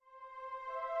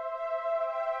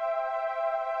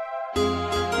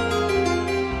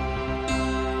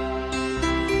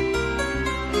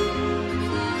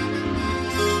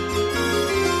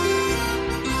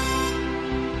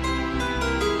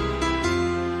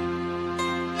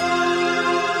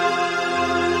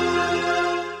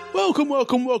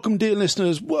Welcome, dear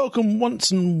listeners. Welcome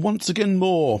once again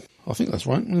more. I think that's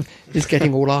right. It's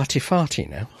getting all arty-farty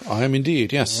now. I am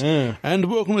indeed, yes. Yeah.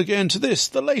 And welcome again to this,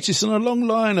 the latest in a long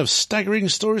line of staggering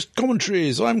stories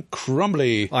commentaries. I'm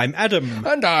Crumbly. I'm Adam.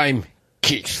 And I'm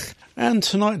Keith. And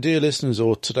tonight, dear listeners,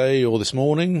 or today, or this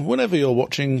morning, whenever you're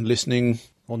watching, listening...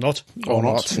 Or not. Or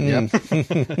not.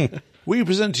 Yep. We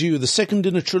present to you the second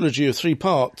in a trilogy of 3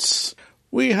 parts.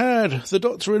 We had the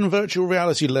Doctor in Virtual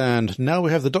Reality Land. Now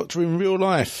we have the Doctor in real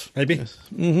life. Maybe. Yes.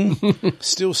 Mm-hmm.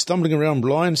 Still stumbling around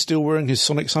blind, still wearing his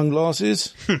sonic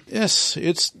sunglasses. Yes,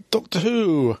 it's Doctor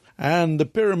Who and the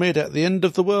Pyramid at the End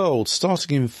of the World,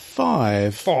 starting in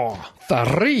 5, 4,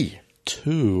 3,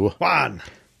 2, 1.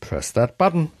 Press that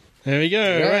button. There we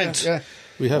go. Right. Yeah.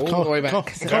 We have All the way back.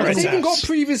 Caritas. It's even got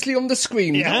previously on the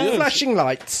screen. Yeah. Flashing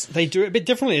lights. They do it a bit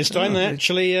differently this time. They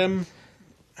actually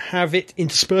have it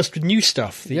interspersed with new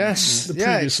stuff. Yes. The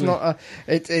Yeah, it's previously. not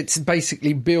it's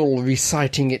basically Bill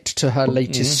reciting it to her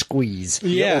latest squeeze.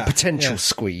 Yeah. Or potential Yeah.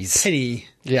 squeeze. Penny,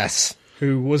 Yes.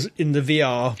 who was in the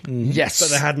VR, Yes.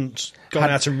 but they hadn't gone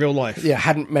out in real life. Yeah,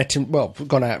 hadn't met him. Well,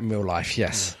 gone out in real life,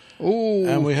 yes. Ooh.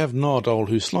 and we have Nardole,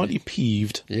 who's slightly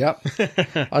peeved. Yep.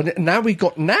 And now we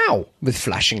got now with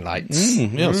flashing lights.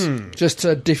 Yes. Just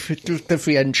to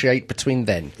differentiate between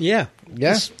then. Yeah.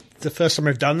 Yeah. It's the first time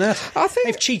they've done that. I think-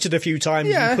 They've cheated a few times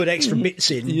Yeah. and put extra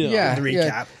bits in the recap.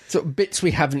 Yeah. Sort of bits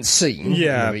we haven't seen.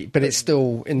 Yeah. But it's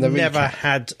still in the Never recap.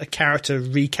 had a character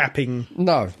recapping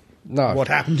No. what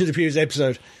happened in the previous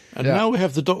episode. And Yeah. now we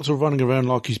have the Doctor running around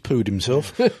like he's pooed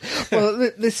himself.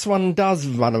 Well, this one does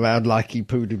run around like he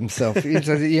pooed himself.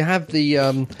 You have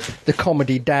the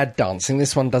comedy dad dancing.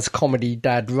 This one does comedy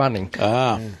dad running.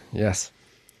 Yes.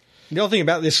 The other thing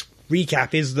about this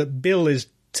recap is that Bill is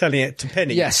telling it to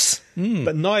Penny. Yes.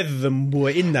 But neither of them were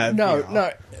in that. No,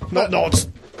 VR. no. Not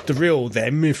the real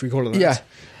them, if we call it that. Yeah.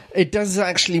 It does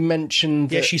actually mention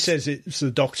that... Yeah, she says it's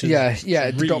the Doctor's Yeah,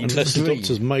 the dream, Doctor's Unless the dream.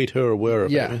 Doctor's made her aware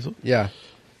of Yeah, it. yeah.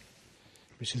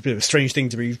 which is a bit of a strange thing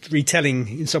to be retelling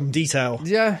in some detail.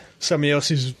 Yeah. Somebody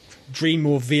else's dream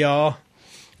or VR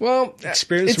Well,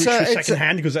 experience, which was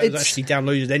second-hand, because that was actually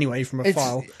downloaded anyway from a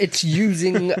file. It's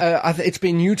using... it's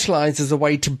been utilised as a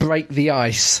way to break the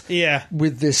ice Yeah.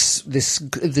 with this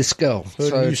girl.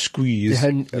 Her new squeeze.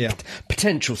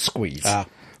 Potential squeeze. Ah.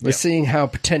 We're seeing how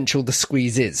potential the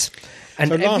squeeze is. And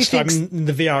So last time everything's...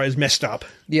 the VR is messed up.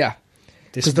 Yeah.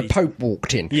 This Because the week. Pope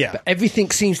walked in. Yeah. But everything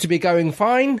seems to be going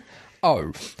fine.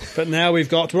 Oh. But now we've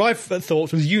got what I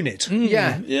thought was Unit.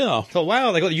 Yeah. Yeah. Oh,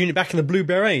 wow, they got the Unit back in the Blue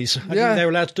Berets. I Yeah. think they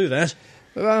were allowed to do that.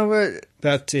 Well,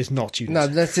 That is not Unit.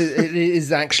 no, it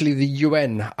is actually the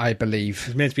UN, I believe.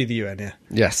 It's meant to be the UN, yeah.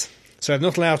 Yes. So they're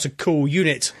not allowed to call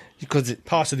Unit Because it...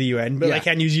 part of the UN, but Yeah. they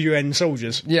can use UN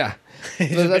soldiers. Yeah.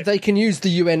 But they can use the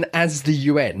UN as the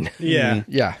UN. Yeah.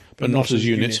 Yeah. But not as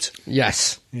unit.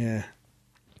 Yes. Yeah.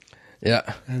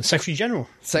 Yeah. And Secretary General.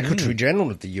 Secretary General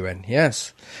of the UN,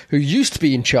 yes. Who used to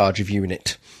be in charge of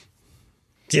UNIT.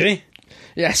 Did he?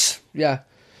 Yes. Yeah.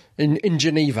 In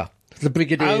Geneva. The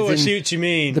Brigadiers Oh, I in... see what you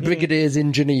mean. The Brigadiers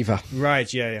in Geneva.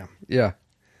 Right, yeah. Yeah.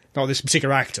 Not this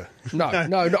particular actor. No.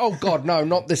 Oh God, no!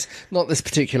 Not this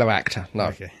particular actor. No,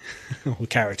 Okay. Or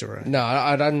character, right? no.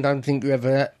 I don't think you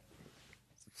ever.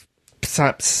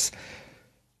 Perhaps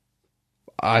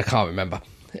I can't remember.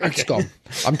 It's gone.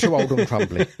 I'm too old and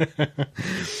crumbly.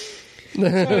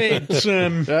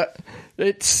 So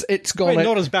It's gone.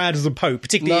 not as bad as the Pope,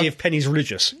 particularly No. if Penny's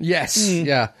religious. Yes,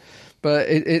 yeah, but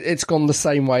it's gone the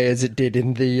same way as it did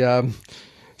in the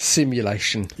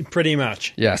simulation. Pretty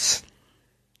much. Yes.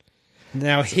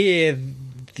 Now here,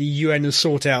 the UN has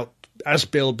sought out as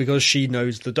Bill because she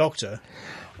knows the Doctor.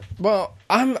 Well,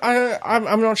 I'm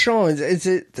not sure. Is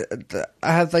it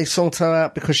have they sought her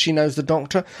out because she knows the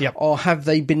Doctor, Yep. or have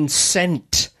they been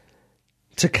sent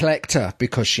to collect her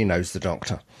because she knows the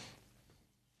Doctor?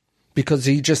 Because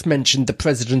he just mentioned the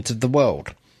President of the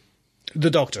world, The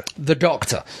Doctor. the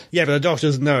Doctor. Yeah, but the Doctor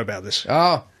doesn't know about this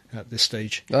Ah, at this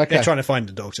stage. Okay. They're trying to find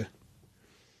the Doctor.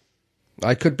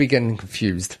 I could be getting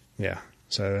confused. Yeah.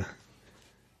 So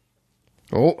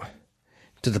Oh,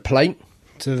 to the plane.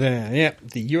 to the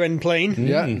UN plane,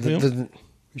 Yeah.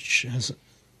 which has,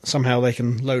 somehow they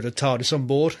can load a TARDIS on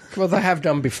board. Well, they have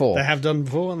done before. They have done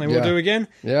before, and they will Yeah. do again.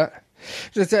 Yeah.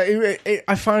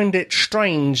 I find it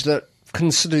strange that,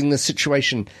 considering the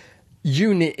situation,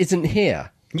 UNIT isn't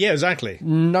here. Yeah, exactly.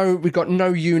 No, we've got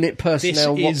no UNIT This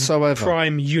personnel is whatsoever.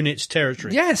 prime unit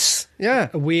territory. Yes. Yeah.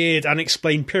 A weird,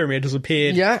 unexplained pyramid has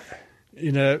appeared Yeah.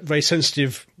 in a very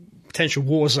sensitive potential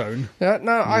war zone. Yeah.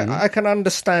 No, I can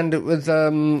understand it with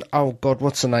oh God,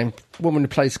 what's her name? Woman who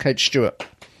plays Kate Stewart.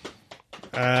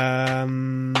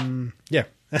 Yeah.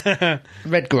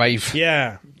 Redgrave.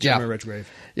 Yeah, Yeah. Gemma Redgrave.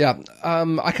 Yeah.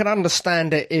 I can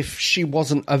understand it if she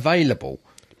wasn't available.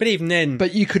 But even then,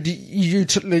 But you could,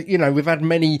 we've had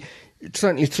many,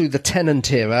 certainly through the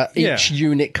Tenant era, each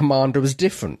unit commander was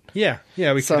different. yeah,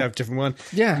 we So- could have a different one.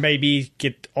 Yeah. Maybe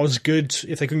get Osgood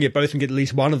if they couldn't get both, and get at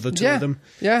least one of the two Yeah. of them.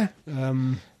 Yeah.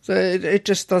 So it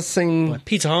just does seem. Like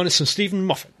Peter Harness and Stephen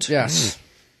Moffat. Yes.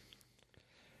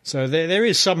 So there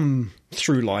is some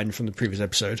through line from the previous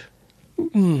episode.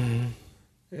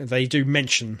 They do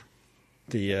mention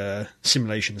the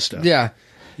simulation stuff. Yeah.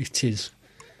 It is,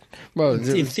 Well,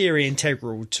 in theory,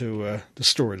 integral to the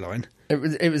storyline.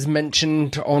 it was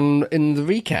mentioned in the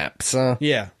recaps.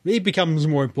 Yeah, it becomes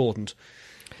more important.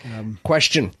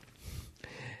 Question: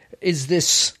 is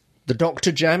this the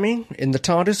Doctor jamming in the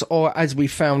TARDIS, or, as we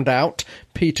found out,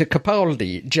 Peter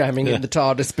Capaldi jamming in the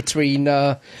TARDIS between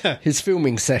his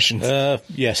filming sessions?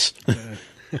 Yes.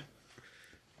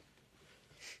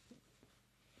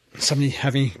 Somebody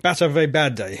having about to have a very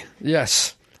bad day.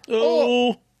 Yes.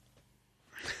 Oh.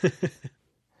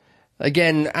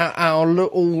 Again, our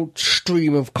little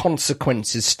stream of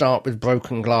consequences start with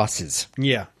broken glasses.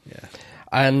 Yeah.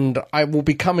 And I will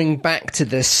be coming back to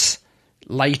this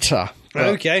later. but-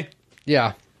 Okay.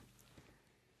 Yeah.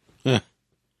 Yeah.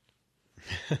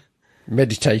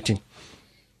 Meditating.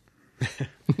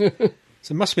 So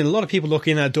there must have been a lot of people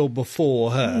looking at that door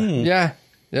before her. Yeah.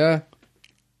 Yeah.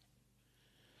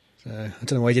 So I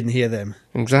don't know why I didn't hear them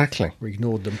Exactly. or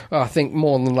ignored them. Well, I think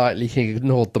more than likely he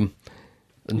ignored them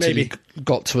until Maybe. he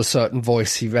got to a certain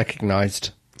voice he recognised.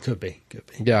 Could be.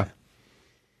 Yeah.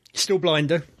 Still blind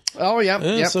though. Oh, yeah.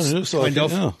 Yeah, Yep. certainly looks like Kind it,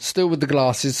 of. yeah. Still with the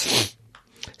glasses.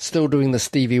 Still doing the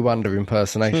Stevie Wonder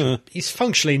impersonation. He's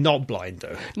functionally not blind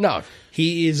though. No.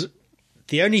 He is.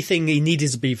 The only thing he needed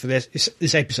to be for this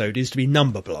episode is to be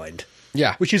number blind,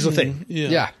 Yeah. which is the thing.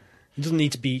 Yeah. He doesn't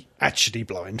need to be actually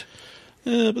blind.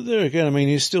 Yeah, but there again, I mean,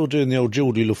 he's still doing the old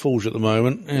Geordie LaForge at the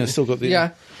moment. Yeah, still got the... Yeah.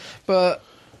 But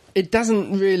it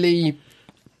doesn't really...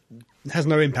 It has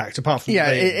no impact apart from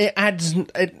Yeah, the it adds...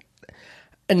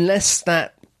 unless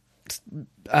that...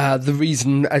 the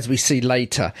reason, as we see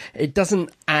later, it doesn't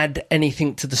add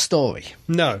anything to the story.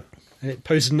 No, it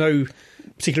poses no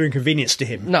particular inconvenience to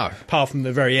him. No. Apart from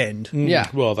the very end. Yeah.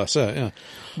 Well, that's it, yeah.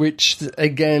 Which,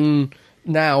 again,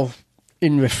 now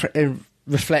in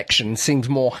reflection, seems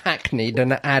more hackneyed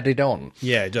and added on.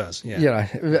 Yeah, it does. Yeah. You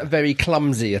know, a very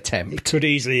clumsy attempt. Could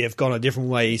easily have gone a different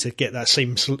way to get that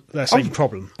same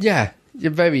problem. Yeah,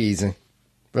 you're very easy.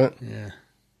 But, Yeah.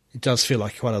 It does feel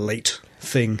like quite a late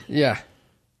thing. yeah.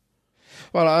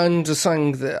 Well, I'm just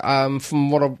saying that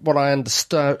from what I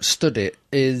understood it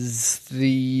is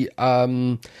the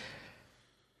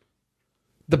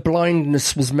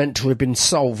blindness was meant to have been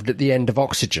solved at the end of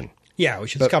Oxygen. Yeah,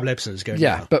 which is a couple episodes ago.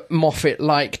 Yeah, now. but Moffat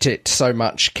liked it so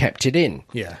much, kept it in.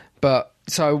 Yeah. But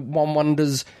so one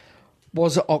wonders,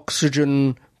 was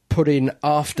Oxygen put in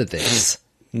after this?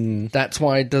 That's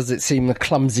why does it seem a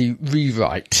clumsy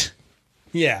rewrite?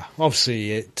 Yeah,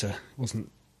 obviously it wasn't...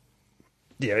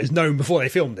 Yeah, it was known before they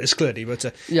filmed this, clearly,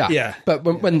 but... Yeah. But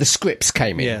when the scripts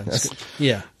came in, Yeah, that's-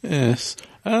 Yes.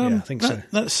 I think so.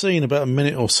 That scene about a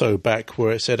minute or so back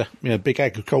where it said, big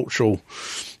agricultural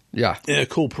yeah.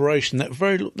 corporation,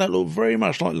 that looked very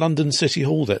much like London City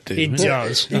Hall, that did. It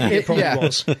does. It probably yeah.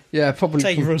 was. Yeah, probably.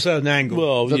 Taken from a certain angle.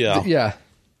 Well, yeah. Yeah.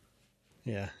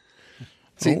 Yeah.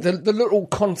 See, the little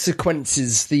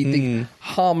consequences, the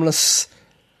harmless,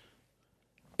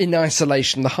 in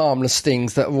isolation, the harmless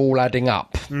things that are all adding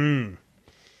up. So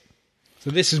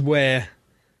this is where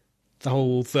the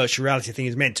whole virtual reality thing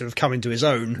is meant to have come into its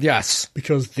own. Yes.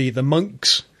 Because the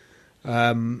monks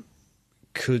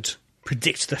could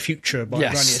predict the future by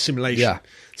Yes. running a simulation. Yeah.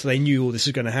 So they knew all this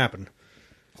was going to happen.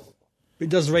 But it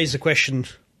does raise the question,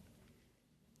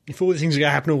 if all these things are going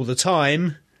to happen all the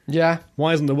time, Yeah.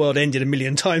 why hasn't the world ended a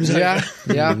million times Yeah.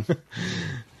 over? Yeah.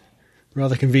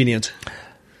 Rather convenient.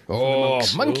 Oh,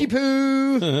 monkey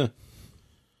poo!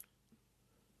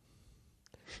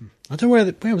 I don't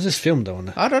know where was this filmed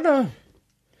on? I don't know.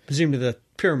 Presumably the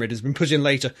pyramid has been put in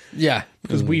later, Yeah.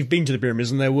 because we've been to the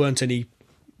pyramids and there weren't any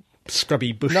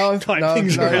scrubby bush No, type no,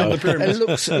 things no. around the pyramids.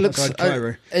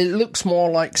 It looks more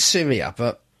like Syria,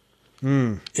 but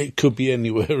It could be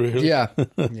anywhere, really. yeah,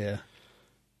 Yeah.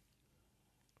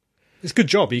 It's a good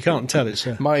job, you can't tell it's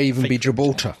might even be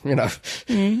Gibraltar. You know,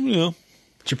 Yeah.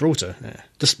 Gibraltar. Yeah.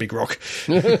 Just a big rock.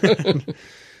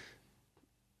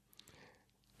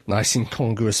 nice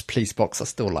incongruous police box. I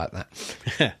still like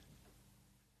that.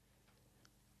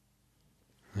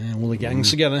 Yeah, all the gangs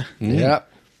together, Yeah.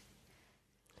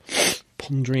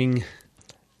 pondering.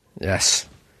 Yes.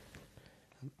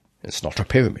 It's not a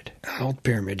pyramid. Old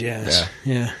pyramid, yes.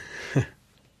 Yeah.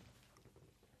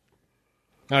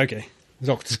 Okay. The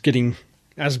Doctor's getting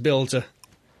Asbill to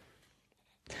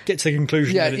get to the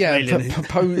conclusion that it's an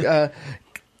alien.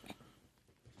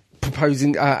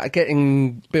 Proposing,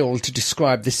 getting Bill to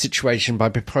describe this situation by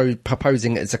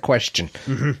proposing it as a question.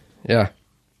 Mm-hmm. Yeah.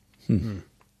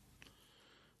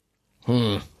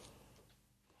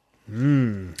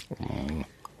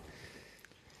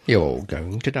 You're all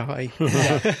going to die.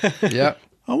 Yeah.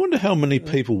 I wonder how many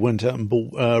people went out and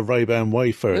bought Ray-Ban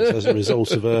wayfarers as a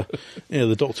result of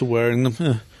the Doctor wearing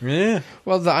them. Yeah.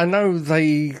 Well, I know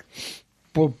they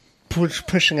were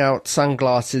pushing out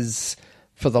sunglasses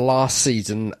for the last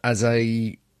season as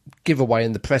a giveaway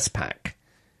in the press pack.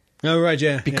 Oh, right,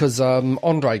 yeah. Because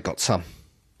Andre got some.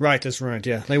 Right, that's right,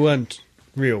 yeah. They weren't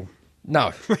real.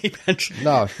 No. Ray-Bans.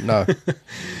 No.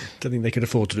 Don't think they could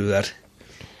afford to do that.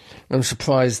 I'm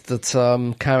surprised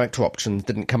that Character Options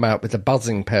didn't come out with a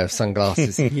buzzing pair of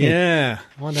sunglasses. Yeah.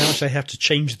 I wonder how much they have to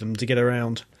change them to get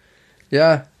around.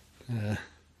 Yeah.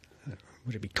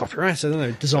 Would it be copyright? I don't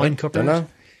know. Design copyright? Don't know.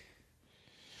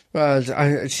 Well,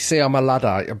 you see, I'm a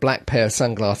Luddite. A black pair of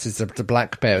sunglasses is a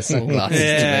black pair of sunglasses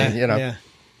to me, you know. Yeah.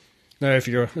 No, if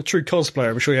you're a true cosplayer,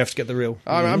 I'm sure you have to get the real.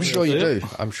 I'm sure you do.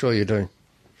 I'm sure you do.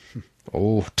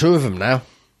 Oh, 2 of them now.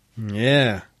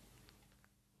 Yeah.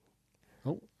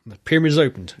 Oh, the pyramid's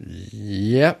opened.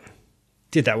 Yep.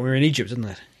 Did that when we were in Egypt, didn't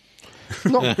it?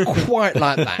 Not quite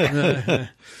like that.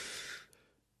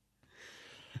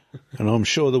 And I'm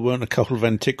sure there weren't a couple of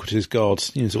antiquities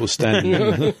guards, sort of standing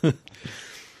there.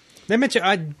 They're meant to.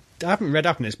 I haven't read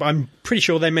up on this, but I'm pretty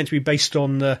sure they're meant to be based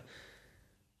on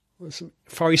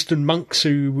Far Eastern monks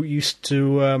who used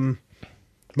to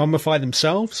mummify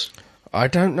themselves. I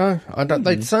don't know.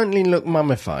 They certainly look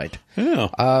mummified. Yeah.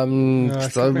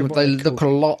 So they look a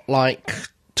lot like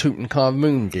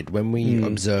Tutankhamun did when we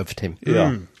observed him.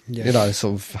 Yeah. Yeah. You know,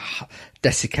 sort of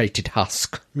desiccated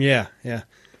husk. Yeah.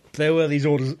 There were this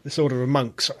order of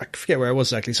monks. I forget where it was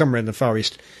exactly. Somewhere in the Far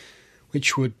East,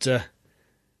 which would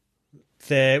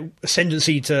their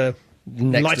ascendancy to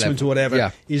enlightenment or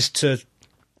whatever is to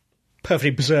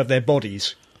perfectly preserve their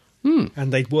bodies,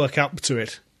 and they'd work up to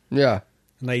it. Yeah.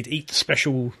 And they'd eat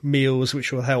special meals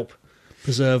which will help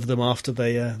preserve them after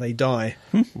they die.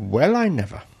 Well, I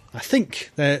never. I think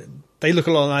they look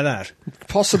a lot like that.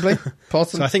 Possibly.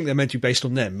 So I think they're meant to be based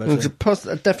on them.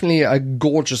 But, definitely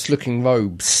gorgeous-looking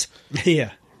robes.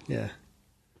 Yeah.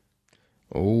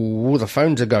 Oh, the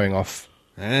phones are going off.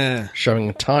 Showing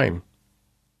the time.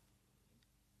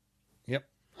 Yep.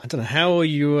 I don't know how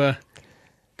you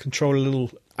control a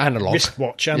little analog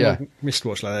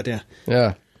wristwatch like that.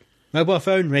 Yeah. Mobile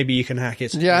phone, maybe you can hack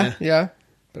it. Yeah.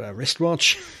 But a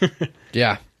wristwatch?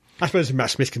 Yeah. I suppose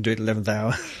Matt Smith can do it at 11th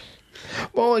hour.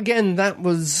 Well, again, that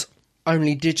was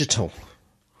only digital.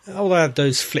 Oh, they had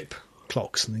those flip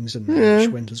clocks and things, didn't they? Which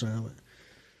went as well. But...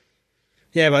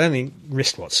 Yeah, but I don't think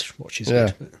watch is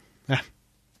good. But,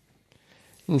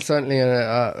 And certainly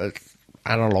an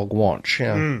analog watch,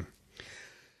 So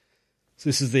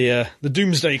this is the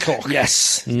Doomsday Clock.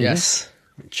 Yes, yes.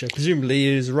 Which presumably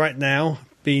is right now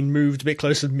being moved a bit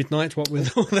closer to midnight, what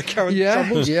with all the current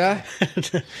troubles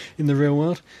in the real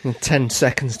world. 10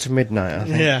 seconds to midnight, I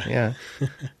think. Yeah.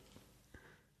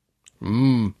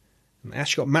 They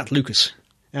actually got Matt Lucas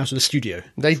out of the studio.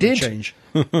 They did. Change.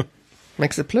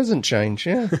 Makes a pleasant change,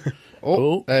 yeah.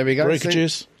 Oh, there we go.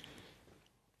 Breakages.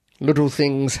 Little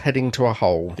things heading to a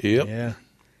hole. Yep. Yeah.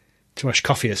 Too much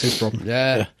coffee, that's his problem.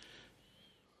 Yeah.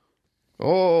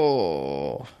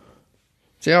 Oh.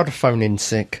 See how to phone in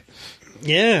sick.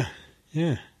 Yeah.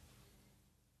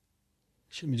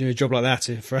 Shouldn't be doing a job like that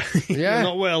if you're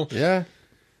not well. Yeah.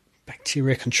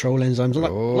 Bacteria control enzymes. I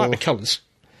like the colours.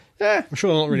 Yeah. I'm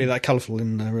sure they're not really that colourful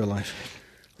in real life.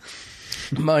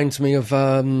 Reminds me of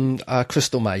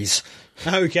Crystal Maze.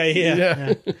 Okay,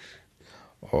 yeah.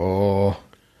 Oh,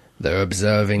 they're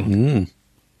observing.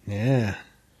 Yeah.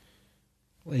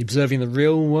 Are they observing the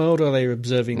real world or are they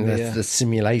observing the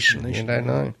simulation? You don't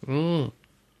know.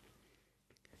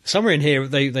 Somewhere in here,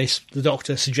 the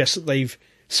Doctor suggests that they've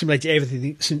simulated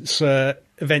everything since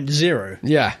Event Zero.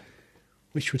 Yeah.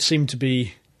 Which would seem to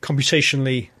be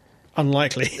computationally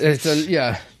unlikely. It's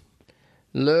a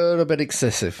little bit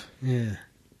excessive. Yeah.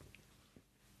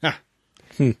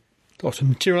 Doctor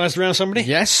materialised around somebody?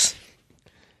 Yes.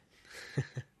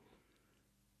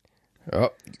 Oh.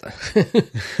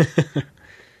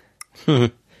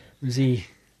 Was he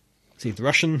the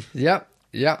Russian? Yeah,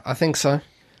 I think so.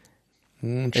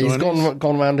 He's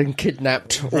gone around and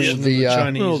kidnapped all the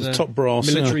Chinese, the top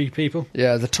brass military people.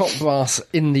 Yeah, the top brass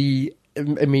in the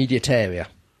immediate area.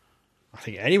 I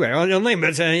think anywhere on them,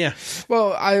 but yeah.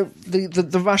 Well,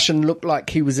 the Russian looked like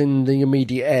he was in the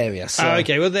immediate area. So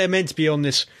Okay, well, they're meant to be on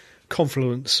this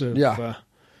confluence of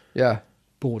yeah,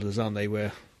 borders, aren't they,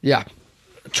 where yeah,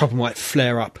 trouble might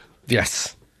flare up.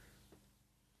 yes.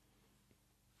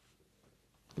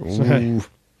 So, Ooh.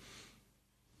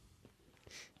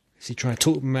 is he trying to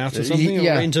talk them out of something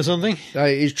Yeah. or into something?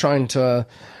 He's trying to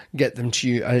get them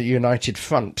to a united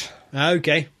front.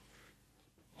 Okay.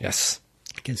 Yes.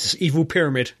 Against this evil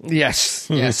pyramid. Yes,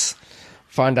 yes.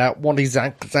 Find out what is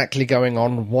exactly going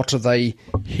on. What are they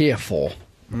here for?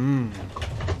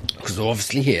 Because they're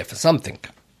obviously here for something.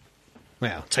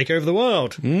 Well, take over the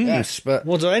world. Yes, but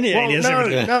What do any aliens ever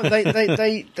do? no,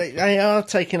 they are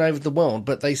taking over the world,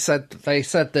 but they said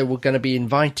they were going to be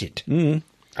invited to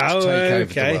Oh, take over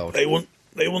the okay. world.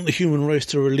 They want the human race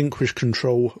to relinquish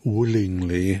control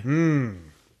willingly.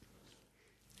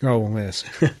 Oh, yes.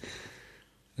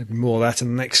 There'll be more of that in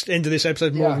the next end of this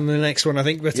episode, more Yeah. than the next one, I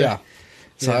think. But, Yeah.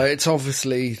 So it's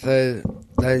obviously they're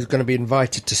going to be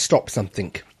invited to stop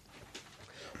something.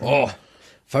 Oh,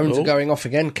 phones are going off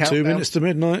again. Countdown. 2 minutes to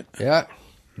midnight. Yeah.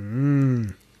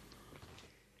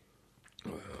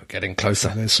 Getting closer.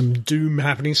 there's some doom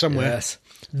happening somewhere. Yes.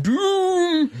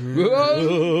 Doom.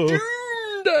 Oh, doom.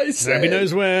 They say. Nobody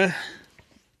knows where.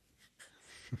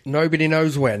 Nobody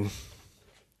knows when.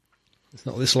 It's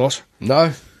not this lot.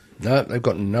 No, they've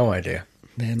got no idea.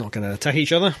 They're not going to attack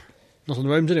each other. Not at the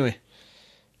moment, anyway.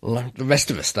 Like the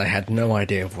rest of us, they had no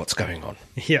idea of what's going on.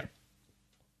 Yeah.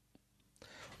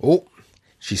 Oh,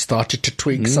 she started to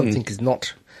tweak. Something is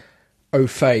not au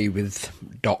fait with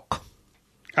Doc.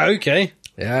 Okay.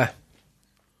 Yeah.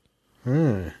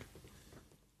 In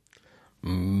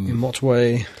what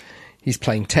way? He's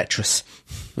playing Tetris.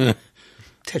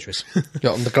 Tetris.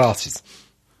 Got on the glasses.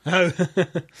 Oh.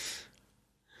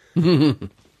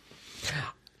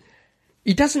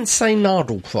 He doesn't say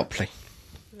Nadal properly.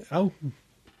 Oh.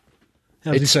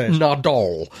 How does he It's say it?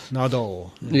 Nadal.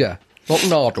 Nadal. Yeah. Not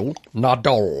Nadal,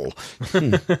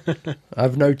 Nadal.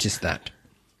 I've noticed that.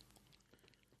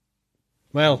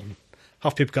 Well,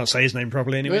 half people can't say his name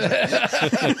properly anyway.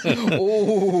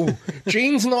 Oh,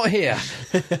 Gene's not here.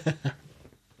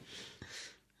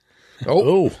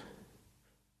 Oh, Oh,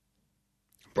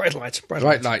 Bright light. Bright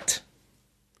bright light. light.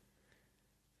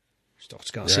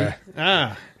 Doctor can't see. Yeah.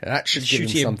 Ah. That should give him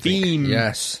Shoot you a something. beam.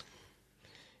 Yes.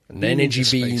 An Beam energy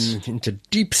into beam space. into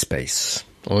deep space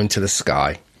or into the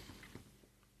sky.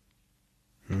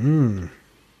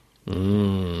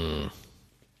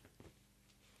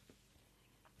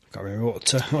 Can't remember what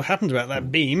happened about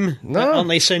that beam. No. Aren't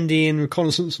they sending in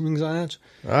reconnaissance and things like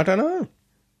that? I don't know.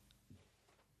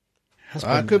 Has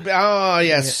I been- could be. Ah,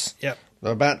 yes. Yep.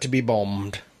 They're about to be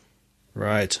bombed.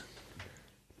 Right.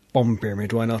 Bomb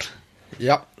pyramid, why not?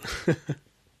 Yep.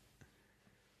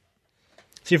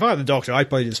 See, if I were the Doctor, I'd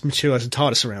probably just materialise a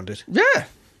TARDIS around it. Yeah.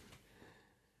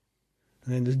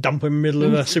 And then just dump it in the middle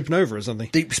of a supernova or something.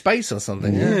 Deep space or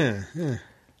something. Yeah. Yeah, yeah.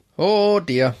 Oh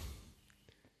dear.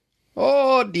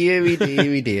 Oh dearie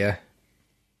dearie dear.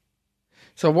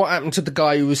 So what happened to the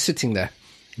guy who was sitting there?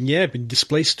 Yeah, been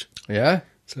displaced. Yeah.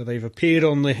 So they've appeared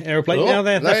on the aeroplane. Now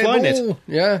they're flying it. all-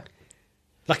 Yeah.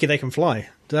 Lucky they can fly. Do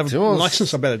they have a Sure.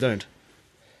 license? I bet they don't.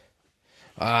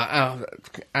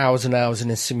 Hours and hours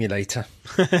in a simulator.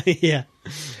 Yeah.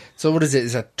 So what is it?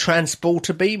 Is it a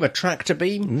transporter beam? A tractor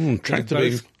beam? tractor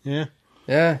Both. beam. Yeah.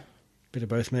 Yeah. Bit of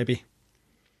both, maybe.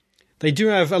 They do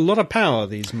have a lot of power,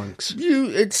 these monks.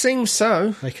 It seems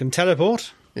so. They can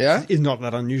teleport. Yeah. It's not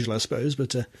that unusual, I suppose,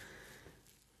 but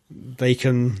they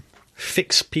can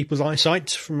fix people's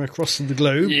eyesight from across the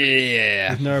globe.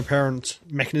 Yeah. With no apparent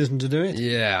mechanism to do it.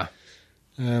 Yeah.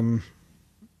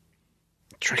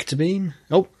 Tractor beam.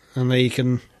 Oh, and they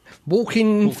can...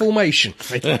 Walking formation.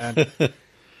 They can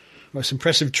most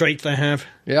impressive trait they have.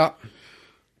 Yeah.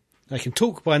 They can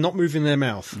talk by not moving their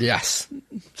mouth. Yes.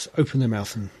 Just open their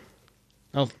mouth and...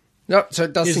 Oh, No, so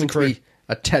it does Here's seem the to be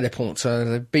a teleport. So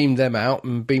they beam them out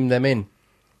and beam them in.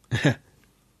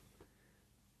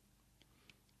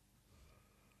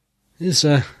 There's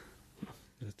a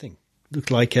thing.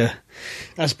 Looked like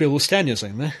as Bill was standing or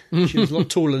something there. She was a lot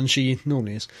taller than she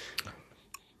normally is.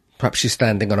 Perhaps she's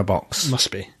standing on a box.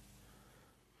 Must be.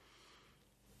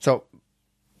 So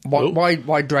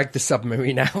why drag the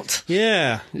submarine out?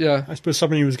 Yeah. Yeah. I suppose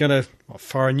somebody was going to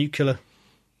fire a nuclear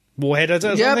warhead at it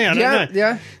or something. I don't know.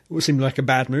 Yeah. It would seem like a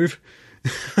bad move.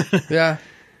 Yeah.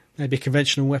 Maybe a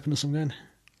conventional weapon or something.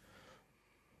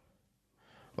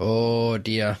 Oh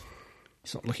dear.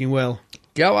 It's not looking well.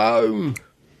 Go home.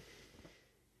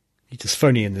 He's just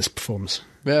phony in this performance.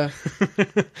 Yeah.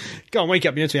 Go on, wake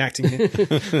up, you're meant to be acting here.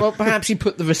 Well, perhaps he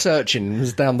put the research in and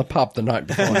was down the pub the night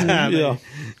before. Yeah.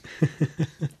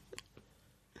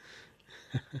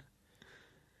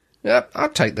 Yep, I'll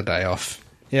take the day off.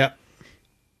 Yeah.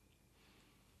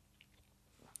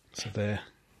 So there.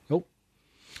 Oh,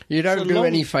 You don't It's a do long-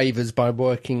 any favours by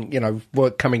working,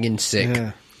 coming in sick.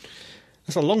 yeah.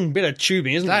 That's a long bit of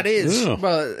tubing, isn't That it? is. Yeah.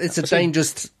 Well, it's a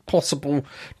dangerous, possible,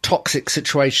 toxic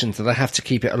situation, so they have to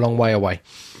keep it a long way away.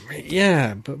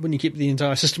 Yeah, but when you keep the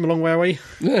entire system a long way away,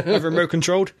 over remote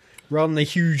controlled, rather than a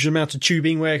huge amount of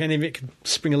tubing where any of it could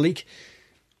spring a leak.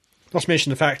 Not to mention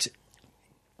the fact,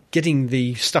 getting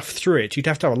the stuff through it, you'd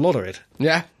have to have a lot of it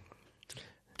Yeah.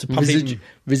 to pump in.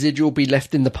 Residual be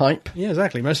left in the pipe. Yeah,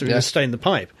 exactly. Most of it Yeah. would stay in the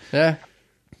pipe. Yeah.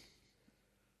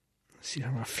 See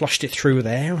how I flushed it through with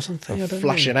air or something? I don't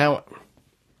Flush know. it out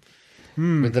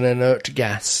with an inert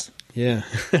gas. Yeah.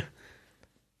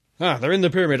 They're in the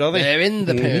pyramid, are they? They're in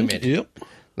the pyramid. Yep.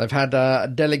 They've had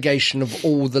a delegation of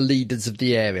all the leaders of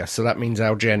the area, so that means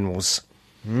our generals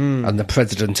and the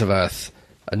president of Earth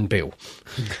and Bill.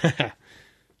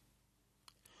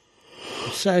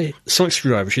 Say, Sonic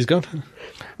Screwdriver, she's gone.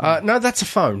 No, that's a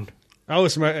phone. Oh,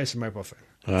 it's a mobile phone.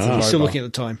 Ah. He's still Mobile. looking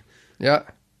at the time. Yeah.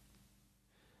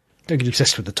 Don't get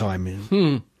obsessed with the time.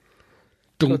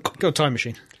 Dunk. Got a time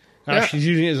machine. Yeah. She's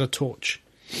using it as a torch.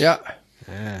 Yeah.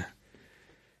 Yeah.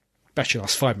 Bet she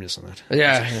lasts 5 minutes on that.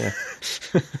 Yeah.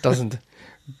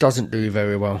 Doesn't do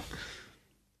very well.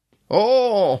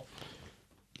 Oh!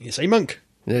 Yes, a monk.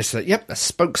 Yes, yep, a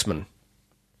spokesman.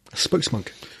 A spokesmonk.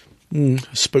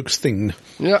 Spokes thing.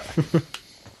 Yeah.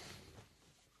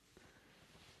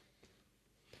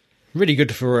 Really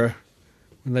good for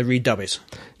when they redub it.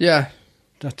 Yeah.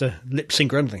 Don't have to lip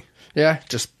sync or anything. Yeah,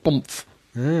 just bump.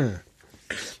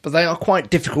 But they are quite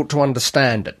difficult to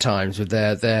understand at times with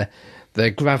their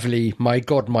gravelly, my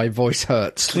God, my voice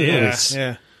hurts. voice.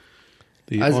 Yeah.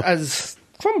 As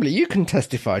Crumbly, you can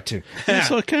testify to.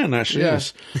 Yes, I can actually. Yeah.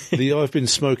 Yes, I've been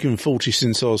smoking 40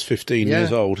 since I was 15 Yeah.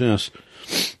 years old. Yes,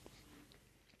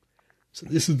 So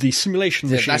this is the simulation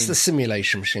Yeah, machine. that's the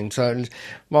simulation machine. So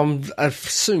one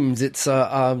assumes it's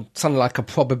something like a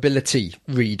probability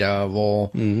reader, or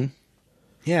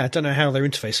Yeah, I don't know how they're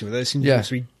interfacing with it. They seem Yeah.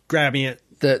 to be grabbing it.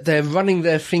 they're running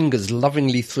their fingers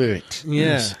lovingly through it. Yeah.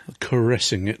 Yes,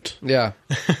 caressing it. Yeah.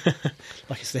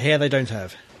 Like it's the hair they don't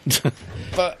have.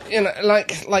 But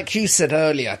like you said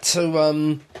earlier,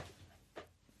 to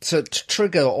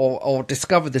trigger or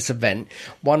discover this event,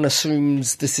 one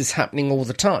assumes this is happening all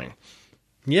the time,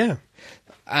 Yeah.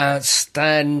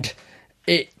 and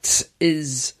it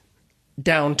is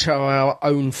down to our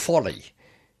own folly.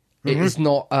 It is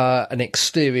not an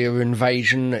exterior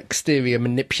invasion, exterior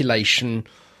manipulation.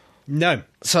 No.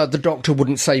 So the Doctor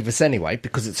wouldn't save us anyway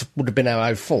because it would have been our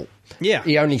own fault. Yeah.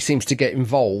 He only seems to get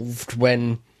involved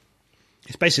when.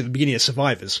 It's basically the beginning of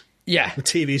Survivors, Yeah. the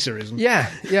TV series,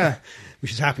 Yeah.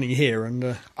 which is happening here.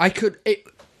 And It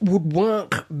would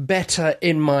work better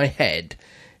in my head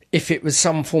if it was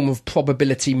some form of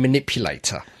probability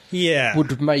manipulator. yeah.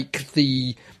 Would make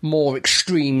the more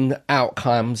extreme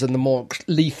outcomes and the more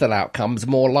lethal outcomes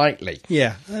more likely.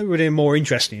 Yeah, that would be more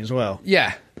interesting as well,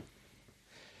 Yeah.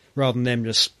 rather than them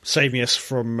just saving us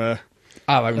from Our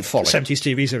own folly. 70s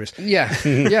TV series. Yeah.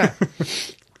 Yeah.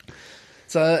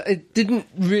 So it didn't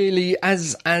really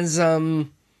as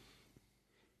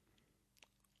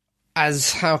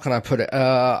how can I put it?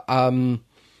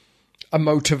 A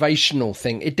motivational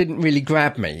thing. It didn't really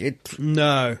grab me.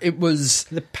 No. It was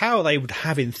The power they would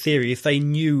have in theory if they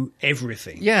knew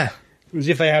everything yeah. was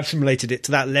if they have simulated it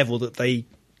to that level that they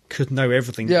could know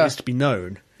everything Yeah. that is to be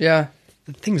known. Yeah.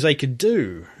 The things they could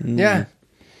do. Yeah.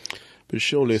 But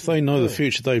surely, if they know the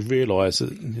future, they realise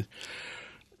that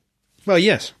Well,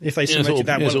 yes, if they simulated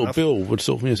that well enough. Bill would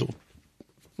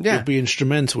Yeah. would be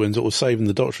instrumental in sort of saving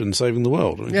the Doctor and saving the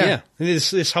world. Yeah. Yeah, and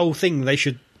this whole thing, they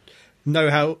should know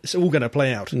how it's all going to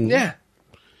play out. Yeah.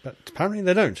 But apparently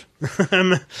they don't.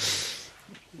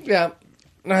 Yeah.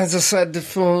 As I said,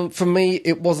 for me,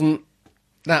 it wasn't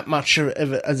that much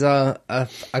as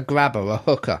a grabber, a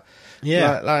hooker.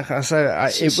 Yeah. Like I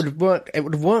said, it would have worked. It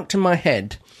would have worked in my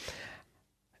head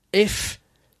if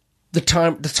the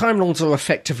Time Lords are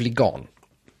effectively gone.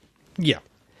 Yeah.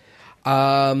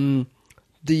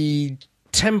 The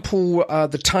Temple,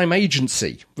 the Time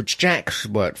Agency, which Jack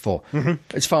worked for,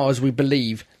 as far as we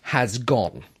believe, has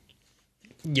gone.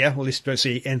 Yeah, well, at least don't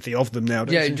see anything of them now,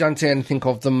 Yeah, you don't see anything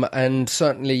of them, and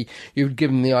certainly you would give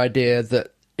them the idea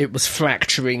that it was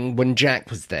fracturing when Jack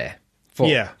was there.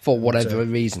 For whatever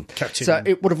reason. Captain So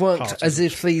it would have worked part of as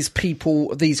if these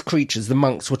creatures, the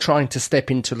monks, were trying to step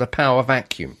into the power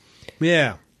vacuum.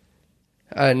 Yeah.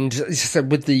 And as I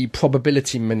said, with the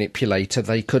probability manipulator,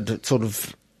 they could sort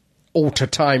of alter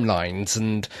timelines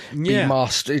and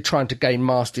be trying to gain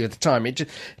mastery of the time. It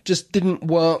just didn't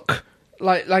work.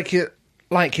 Like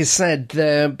you said,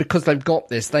 because they've got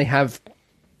this, they have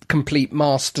complete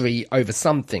mastery over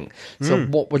something. So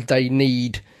what would they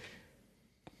need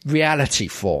reality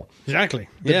for? Exactly.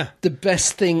 The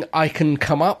best thing I can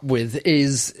come up with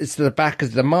is it's the back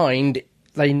of the mind.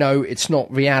 They know it's not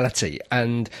reality,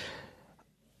 and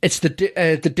it's the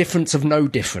difference of no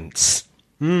difference.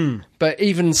 But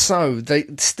even so, they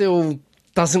still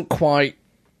doesn't quite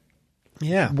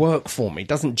work for me.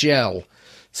 Doesn't gel.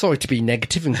 Sorry to be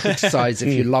negative and criticise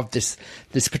if you love this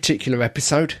particular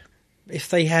episode. If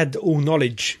they had all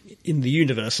knowledge in the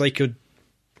universe, they could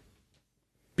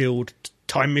build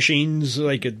time machines.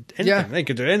 They could anything. Yeah. They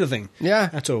could do anything. Yeah.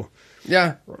 At all.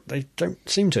 Yeah. They don't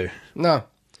seem to. No.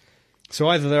 So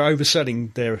either they're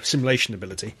overselling their simulation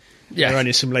ability. Yeah. They're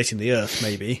only simulating the Earth,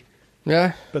 maybe.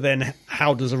 Yeah. But then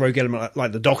how does a rogue element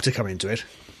like the Doctor come into it?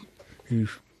 Who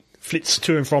flits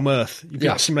to and from Earth. You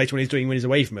can't simulate what he's doing when he's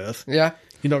away from Earth. Yeah.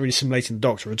 You're not really simulating the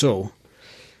Doctor at all.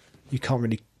 You can't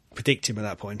really predict him at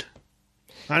that point.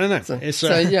 I don't know.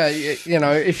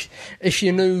 If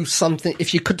you knew something,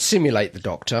 if you could simulate the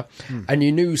Doctor, and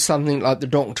you knew something like the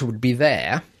Doctor would be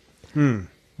there,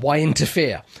 why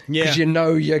interfere? Because you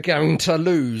know you're going to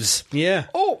lose. Yeah.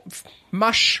 Oh,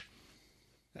 mush.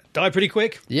 Die pretty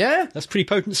quick. Yeah. That's pretty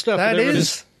potent stuff. That whatever it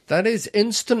is. That is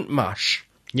instant mush.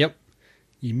 Yep.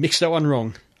 You mixed that one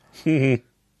wrong.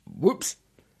 Whoops.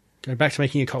 Go back to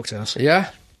making your cocktails.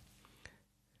 Yeah.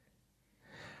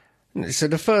 So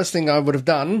the first thing I would have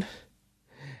done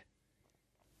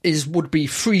would be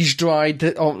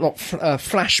freeze-dried, or not,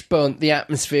 flash-burnt the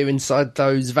atmosphere inside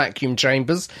those vacuum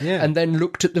chambers, and then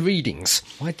looked at the readings.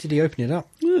 Why did he open it up?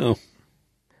 Oh.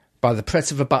 By the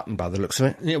press of a button, by the looks of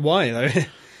it. Yeah, why, though?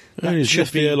 That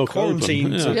should be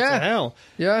quarantined to hell.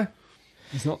 Yeah.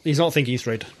 He's not thinking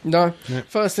straight. No.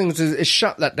 First thing is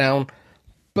shut that down,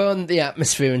 burn the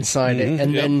atmosphere inside it,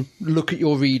 and then look at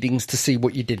your readings to see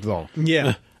what you did wrong.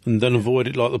 Yeah. And then avoid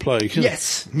it like the plague.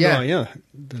 Yes. Yeah. Right, yeah.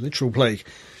 The literal plague.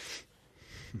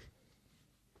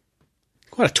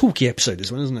 Quite a talky episode,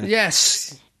 this one, isn't it?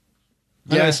 Yes.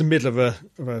 I know it's the middle of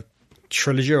a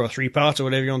trilogy or a three-part or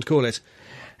whatever you want to call it.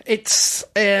 It's,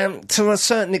 to a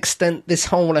certain extent, this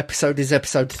whole episode is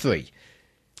episode 3.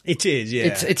 It is, yeah.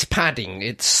 It's padding.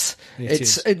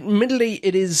 Admittedly,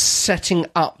 it is setting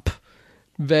up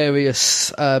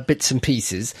various bits and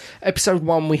pieces. Episode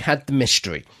 1, we had the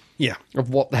mystery. Yeah. Of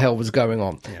what the hell was going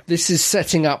on. Yeah. This is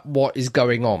setting up what is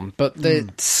going on, but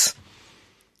it's...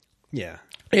 Yeah.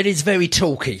 It is very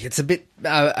talky. It's a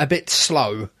bit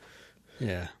slow.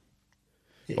 Yeah.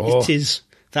 It is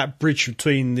that bridge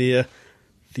between the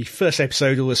first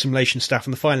episode, all the simulation stuff,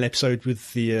 and the final episode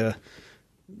with the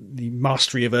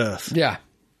mastery of Earth. Yeah.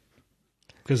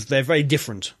 Because they're very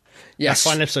different. Yes. That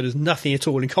final episode has nothing at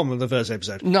all in common with the first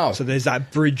episode. No. So there's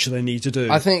that bridge they need to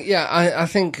do. I think, I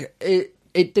think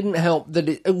it didn't help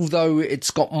that although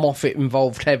it's got Moffat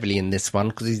involved heavily in this one,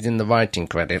 because he's in the writing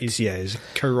credits. He's a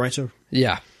co-writer.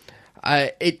 Yeah.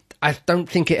 I don't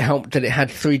think it helped that it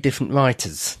had 3 different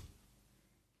writers.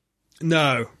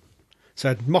 No.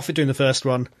 So Moffat doing the first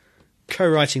one,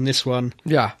 co-writing this one.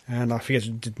 Yeah. And I forget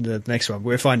who did the next one.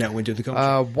 We'll find out when we do the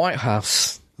commentary.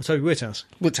 Whitehouse. Toby Whithouse.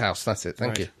 Whithouse, that's it.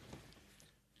 Thank you.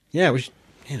 Yeah, which,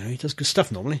 he does good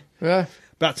stuff normally. Yeah.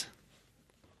 But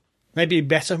maybe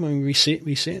better when we see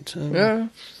it. Yeah.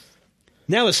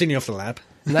 Now they're sealing off the lab.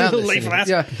 Now they're late for that.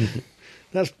 Yeah.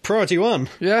 That's priority 1.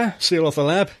 Yeah. Seal off the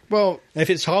lab. Well, if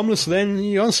it's harmless, then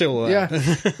you unseal the lab.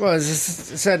 Yeah. Well, as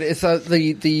I said, it's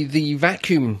the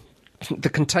vacuum, the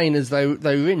containers they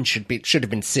were in should have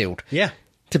been sealed. Yeah.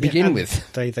 To begin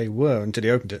with. They were until he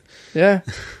opened it. Yeah.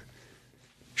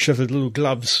 Shove the little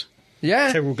gloves.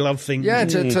 Yeah. Terrible glove things. Yeah,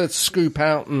 to scoop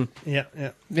out and... Yeah.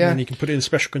 And then you can put it in a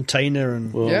special container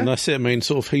and... Well, and that's it. I mean,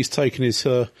 sort of, he's taken his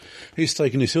hood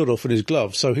off and his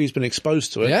glove, so he's been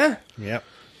exposed to it. Yeah. Yeah.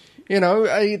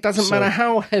 It doesn't matter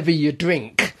how heavy you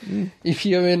drink if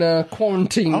you're in a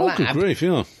quarantine lab. Good grief,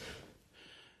 yeah.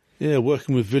 Yeah,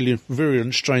 working with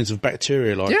virulent strains of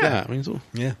bacteria like that. I mean,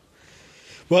 yeah.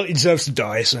 Well, he deserves to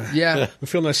die, so we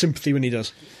feel no sympathy when he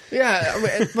does.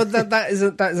 Yeah, but that is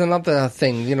another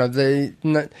thing.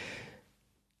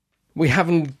 We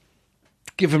haven't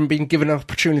been given an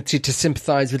opportunity to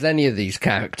sympathise with any of these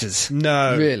characters.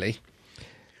 No, really.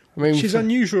 I mean, which is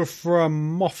unusual for a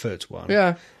Moffat one.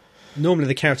 Yeah. Normally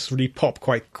the characters really pop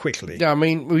quite quickly. Yeah, I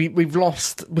mean, we've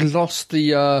lost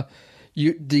the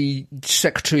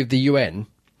Secretary of the UN.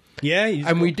 Yeah,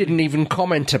 and we didn't even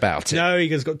comment about it. No, he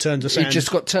just got turned to sand. He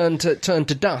just got turned to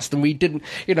dust, and we didn't.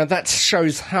 That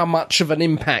shows how much of an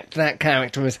impact that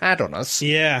character has had on us.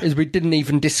 Yeah. Is we didn't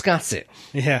even discuss it.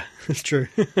 Yeah, that's true.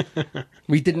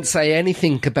 We didn't say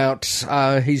anything about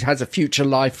he has a future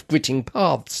life gritting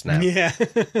paths now. Yeah.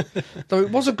 Though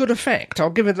it was a good effect. I'll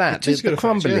give it that. It is The good effect,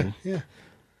 crumbling. Yeah.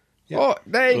 Oh,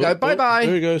 there you go. Bye bye.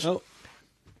 There he goes. Oh.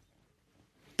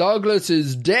 Douglas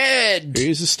is dead.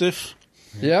 He's a stiff.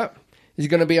 Yeah. He's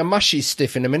going to be a mushy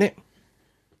stiff in a minute.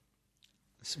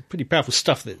 Some pretty powerful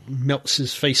stuff that melts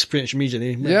his face pretty much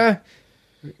immediately. Yeah.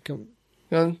 Come-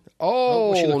 Oh,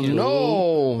 what's she looking at? no.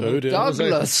 Oh, dear.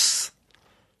 Douglas.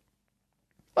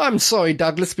 I'm sorry,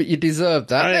 Douglas, but you deserved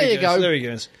that. There you go. There he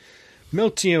goes.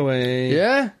 Melting away.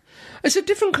 Yeah. It's a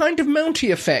different kind of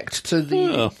melty effect to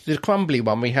the crumbly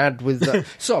one we had with...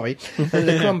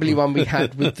 the crumbly one we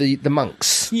had with the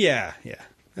monks. Yeah, yeah.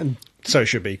 And so it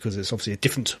should be, because it's obviously a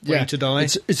different way to die.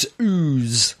 It's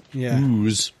ooze. Yeah.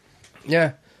 Ooze.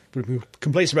 Yeah.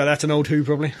 Complaints about that in Old Who,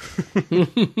 probably.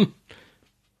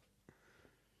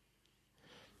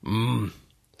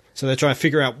 So they're trying to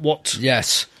figure out what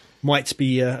Yes. might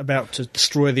be about to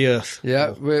destroy the Earth.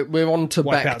 Yeah, we're on to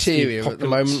Wipe out the bacteria at the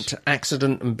apocalypse. moment.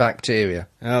 Accident and bacteria.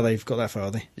 Oh, they've got that far,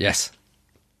 have they? Yes.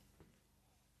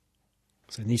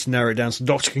 So they need to narrow it down so the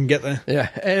Doctor can get there. Yeah.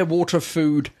 Air, water,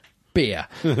 food, beer.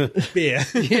 Beer.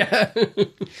 Yeah.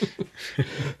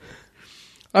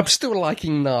 I'm still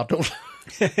liking Nardole.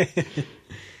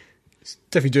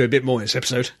 Definitely do a bit more in this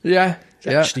episode. Yeah. It's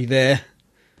actually there.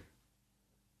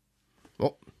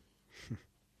 Oh.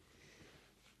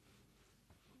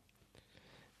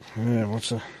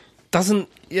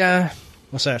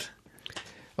 What's that?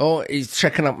 Oh, he's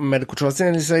checking up on medical trials.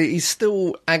 And he's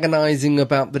still agonising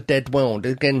about the dead world.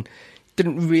 Again,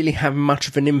 didn't really have much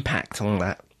of an impact on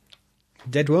that.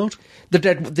 Dead World?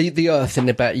 The Earth in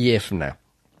about a year from now.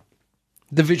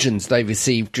 The visions they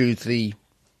received due to the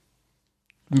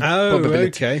probability.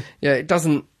 Okay. Yeah, it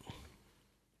doesn't...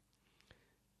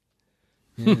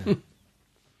 I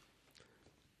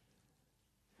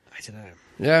don't know.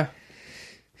 Yeah.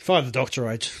 If I were the Doctor,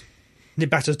 I'd nip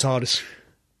back to the TARDIS.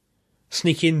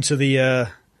 Sneak into the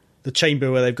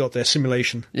chamber where they've got their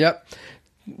simulation. Yep.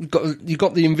 You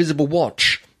got the invisible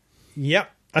watch.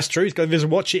 Yep, that's true. He's got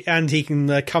invisible watch, and he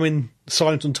can come in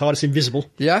silent on TARDIS invisible.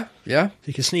 Yeah, yeah.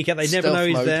 He can sneak out. They never Stealth know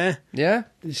he's mode. there. Yeah,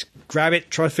 Just grab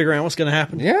it, try to figure out what's going to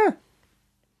happen. yeah.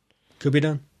 Could be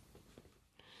done.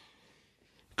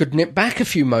 Could nip back a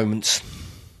few moments.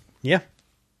 Yeah.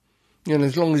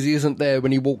 As long as he isn't there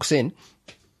when he walks in.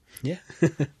 Yeah.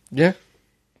 Yeah.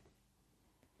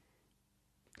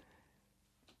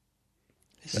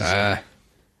 I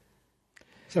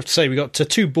have to say, we got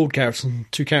two bald characters and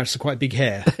two characters with quite big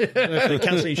hair. They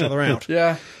cancel each other out.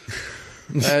 Yeah.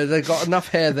 They've got enough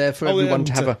hair there for everyone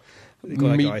to have a They've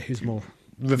got that guy who's more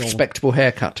respectable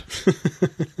haircut.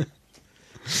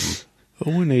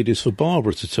 All we need is for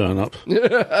Barbara to turn up.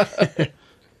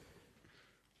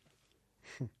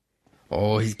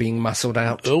 Oh, he's being muscled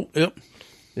out. Oh, yep.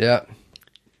 Yeah.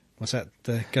 What's that?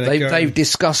 They're gonna go. They've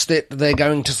discussed it. They're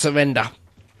going to surrender.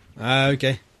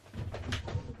 Okay.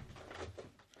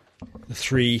 The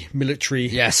three military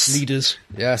leaders.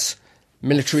 Yes.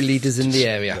 Military leaders in the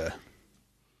area.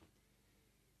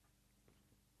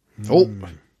 Oh.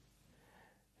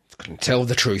 Can tell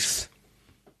the truth.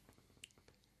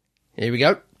 Here we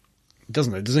go.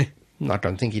 Doesn't it, does he? I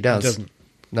don't think he does. He doesn't.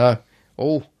 No.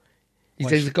 Oh.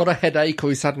 He's either got a headache or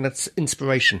he's had an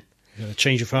inspiration. A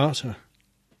change of heart? Or?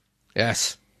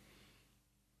 Yes.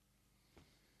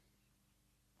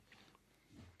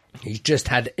 He's just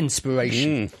had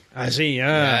inspiration. Has he?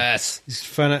 Yes. He's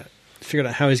figured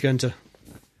out how he's going to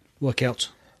work out.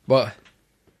 But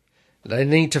they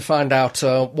need to find out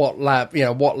what lab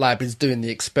is doing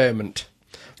the experiment.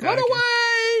 Run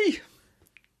away!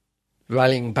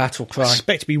 Rallying battle cry.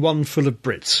 Expect to be one full of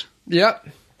Brits, Yep.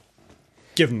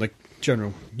 given the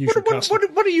general usual What, custom.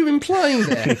 what are you implying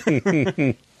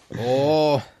there?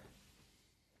 Oh.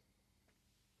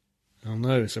 Oh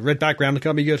no, it's a red background. It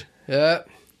can't be good. Yeah.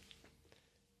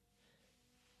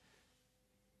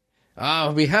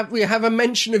 We have a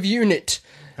mention of unit.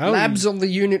 Oh. Labs on the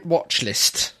unit watch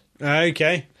list.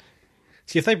 Okay.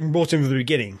 See, if they'd been brought in from the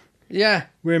beginning, Yeah.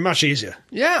 we're much easier.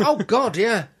 Yeah. Oh God.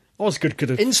 Yeah. Osgood could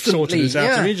have Instantly, sorted this out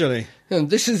yeah. immediately. And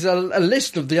this is a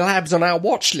list of the labs on our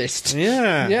watch list.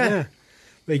 Yeah, Yeah.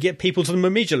 They get people to them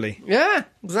immediately, Yeah.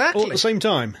 Exactly. all at the same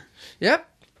time. Yep.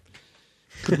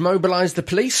 Could mobilise the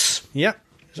police. Yeah,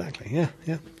 exactly.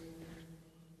 Yeah.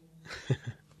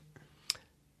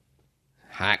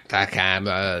 Hack the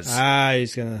cameras.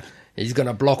 He's gonna He's going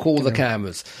to block all the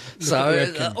cameras.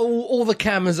 So all the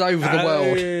cameras over the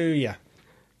world. Oh, yeah.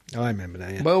 I remember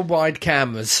that, yeah. Worldwide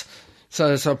cameras.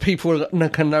 So people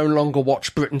can no longer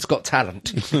watch Britain's Got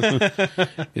Talent.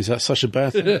 Is that such a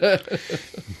bad thing?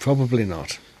 Probably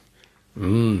not.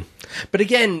 But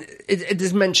again, it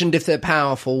is mentioned if they're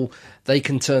powerful, they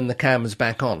can turn the cameras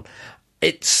back on.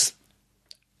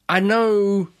 I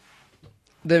know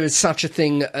there is such a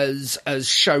thing as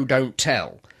show don't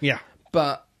tell. Yeah.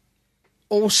 But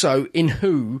also in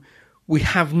Who, we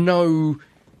have no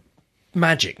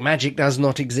magic. Magic does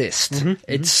not exist.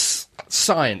 It's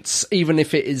science, even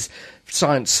if it is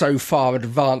science so far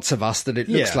advanced of us that it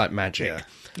looks like magic.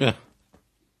 Yeah.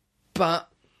 But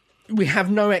we have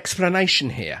no explanation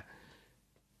here.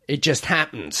 It just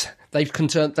happens. They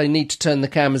need to turn the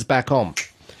cameras back on.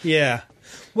 Yeah.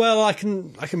 Well, I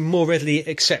can more readily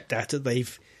accept that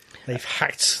they've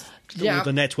hacked all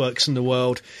the networks in the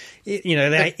world.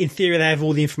 In theory, they have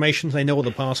all the information. They know all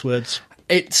the passwords.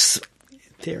 It's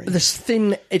Theory.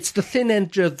 It's the thin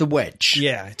edge of the wedge.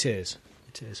 Yeah, it is.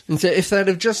 It is. And so if they'd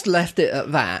have just left it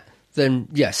at that, then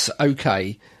yes,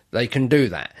 okay, they can do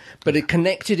that. But it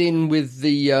connected in with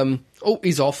the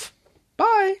he's off.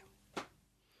 Bye.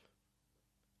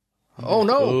 Oh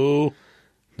no. Oh,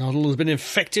 Noddle has been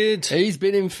infected. He's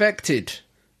been infected.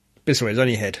 But sorry, he's on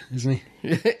your head, isn't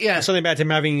he? Yeah. Something about him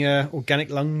having organic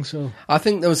lungs, or I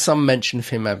think there was some mention of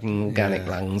him having organic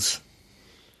lungs.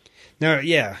 no?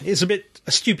 Yeah, it's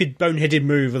a stupid, boneheaded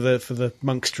move for the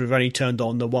monks to have only turned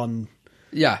on the one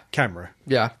Yeah. camera.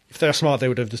 Yeah. If they're smart, they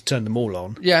would have just turned them all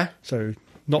on. Yeah. So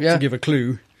not Yeah. to give a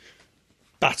clue,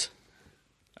 but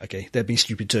okay, they're being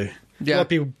stupid too. Yeah. A lot of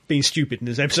people being stupid in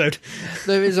this episode.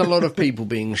 There is a lot of people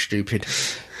being stupid.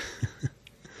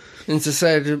 And as I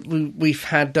said, we've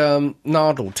had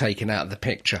Nardal taken out of the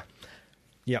picture.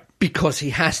 Yeah, Because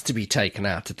he has to be taken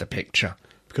out of the picture.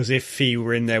 because if he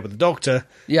were in there with the doctor,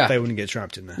 Yeah. they wouldn't get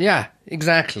trapped in there. Yeah,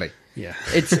 exactly. Yeah.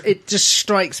 It just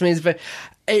strikes me as very...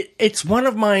 It's one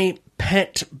of my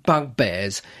pet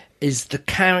bugbears is the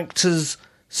characters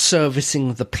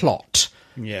servicing the plot.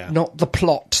 Yeah. Not the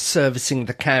plot servicing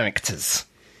the characters.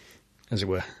 As it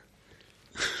were.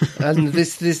 And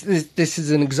this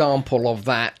is an example of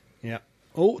that. Yeah.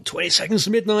 Oh, 20 seconds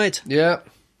to midnight. Yeah.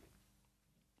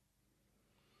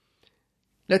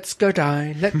 Let's go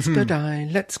die, let's go die,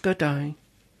 let's go die.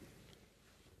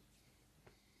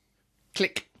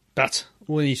 Click. But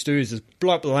all he needs to do is just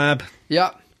blow up the lab,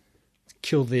 Yeah.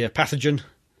 kill the pathogen.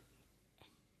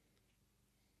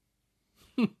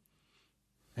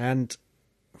 And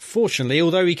fortunately,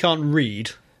 although he can't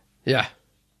read, Yeah.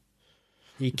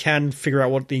 he can figure out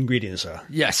what the ingredients are.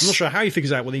 Yes. I'm not sure how he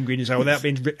figures out what the ingredients are without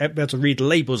being able to read the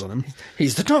labels on them.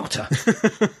 He's the doctor.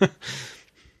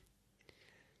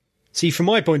 See, from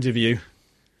my point of view,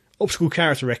 optical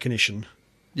character recognition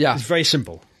Yeah. is very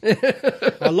simple.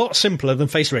 A lot simpler than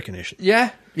face recognition.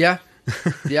 Yeah. Yeah.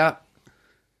 Yeah.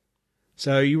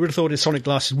 So you would have thought his sonic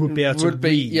glasses would be able to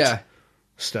read yeah.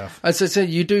 stuff. As I said,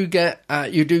 you do get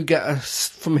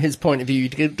from his point of view,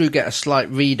 you do get a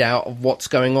slight readout of what's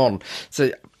going on.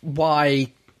 So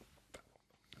why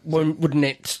wouldn't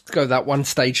it go that one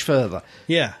stage further?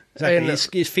 Yeah, exactly. And-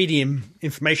 It's feeding him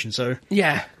information, so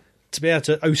Yeah. to be able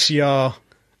to OCR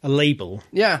a label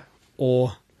Yeah.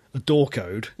 or a door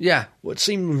code Yeah. would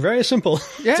seem very simple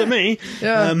Yeah. to me.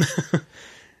 Yeah.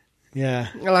 Yeah.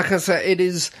 Like I said,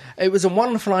 it was a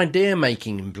wonderful idea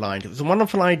making him blind. It was a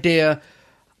wonderful idea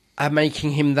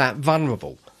making him that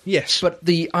vulnerable. Yes. But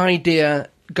the idea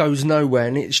goes nowhere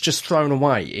and it's just thrown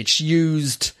away. It's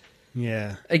used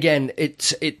Yeah. again. It's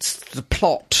the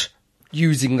plot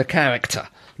using the character.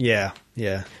 Yeah.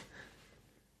 Yeah.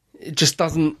 It just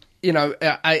doesn't.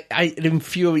 It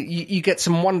infuriates. You get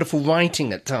some wonderful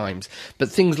writing at times, but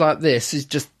things like this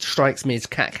just strikes me as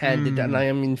cack-handed, and I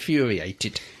am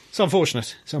infuriated. It's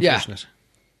unfortunate. It's unfortunate.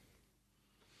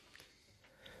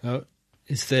 Oh,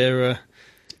 is there a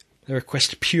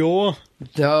request pure?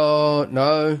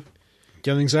 No.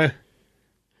 Do you think so?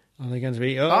 Are they going to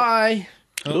be? Oh, Bye.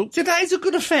 Oh. So that is a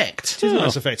good effect. it's a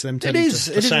nice effect to them turning is,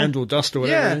 to it is sand or dust or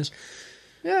whatever Yeah. it is.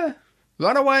 Yeah.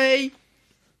 Run away.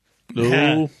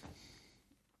 no.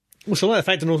 Also, that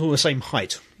effect, and all the same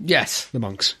height. Yes. The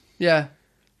monks. Yeah.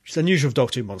 It's unusual of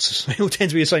Doctor Who monsters. They all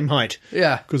tend to be the same height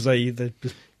Yeah. because they're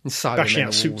bashing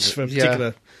out suits for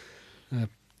particular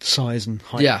size and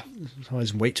height. Yeah.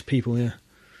 Size and weight people. Yeah.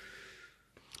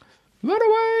 Run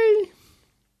away.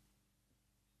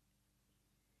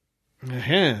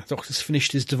 Yeah. Doctor's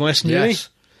finished his device nearly. Yes.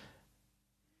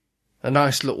 A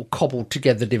nice little cobbled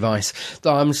together device.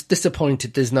 Though I'm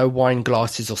disappointed there's no wine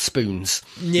glasses or spoons.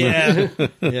 Yeah.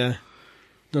 Yeah.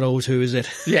 Not old Who, is it?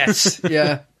 Yes.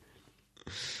 Yeah.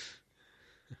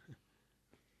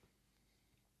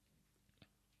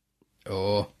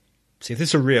 Oh, See, if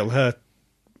this were real, her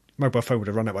mobile phone would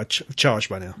have run out of charge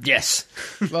by now. yes.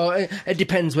 Well, it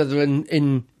depends whether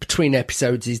in between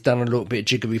episodes he's done a little bit of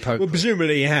jiggery poke. Well,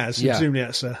 presumably he has. Yeah. Presumably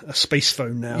that's a space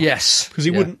phone now. Yes, Because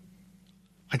he yeah. wouldn't...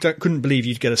 couldn't believe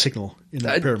you'd get a signal in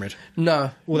that pyramid.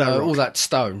 No, All that rock. all that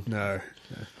stone. No.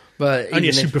 But Only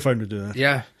a even if- superphone would do that.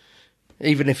 Yeah.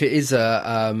 Even if it is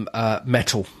a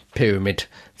metal pyramid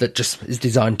that just is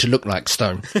designed to look like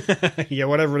stone. Yeah,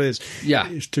 whatever it is. Yeah.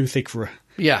 It's too thick for a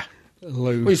Yeah.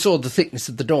 low... We saw the thickness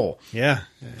of the door. Yeah.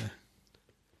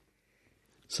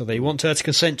 So they want her to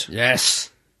consent.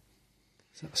 Yes.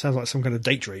 Sounds like some kind of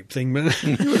date rape thing, but...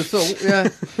 You would have thought, yeah.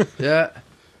 Yeah.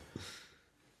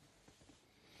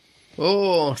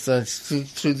 Oh, so it's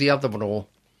through the other door.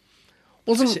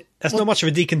 That's not much of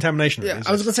a decontamination. Yeah, is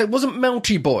I was it? going to say, wasn't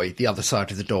Melty Boy the other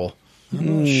side of the door?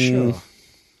 I'm not sure.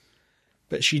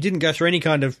 But she didn't go through any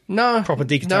kind of No. proper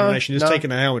decontamination. Just no.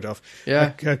 taken her helmet off.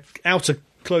 Yeah. Her outer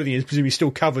clothing is presumably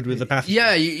still covered with the pathogen.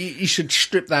 Yeah, you should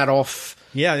strip that off.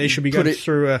 Yeah, they should be Put going it-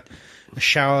 through a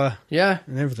shower Yeah,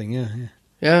 and everything. Yeah.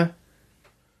 yeah.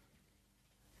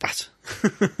 But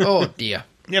Oh, dear.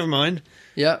 never mind.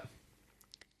 Yeah.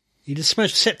 He just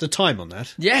managed to set the time on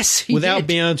that Yes, he without did.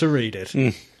 being able to read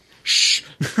it. Shh.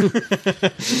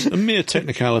 A mere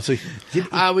technicality.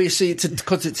 We see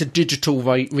because it's a digital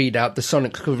readout. The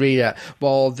Sonic could read out,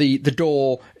 while the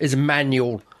door is a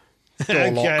manual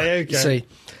door lock. Okay. See,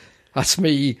 that's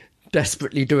me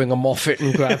desperately doing a Moffat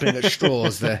and grabbing at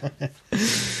straws there.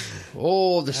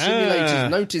 Oh, the simulators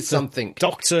noticed something.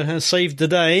 Doctor has saved the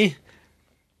day.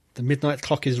 The midnight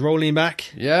clock is rolling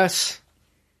back. Yes.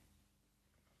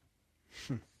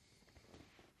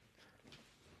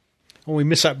 Oh, we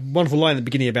missed that wonderful line at the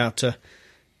beginning about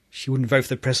she wouldn't vote for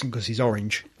the president because he's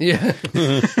orange. Yeah.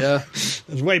 Yeah. It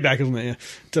was way back, isn't it? Yeah.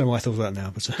 Don't know why I thought of that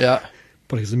now, but Yeah.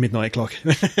 probably it's the midnight clock.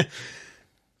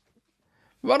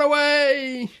 Run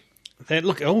away! They're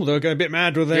going a bit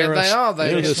mad with Yeah, their... they are.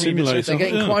 yeah, the simulator. They're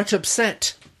getting Yeah. quite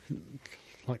upset.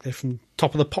 Like they're from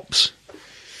Top of the Pops.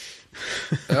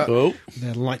 Oh,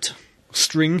 Their light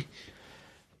string.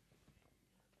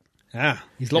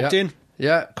 He's locked Yeah. in.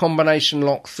 Yeah, combination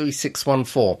lock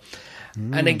 3614.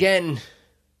 And again,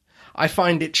 I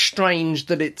find it strange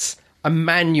that it's a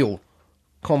manual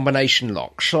combination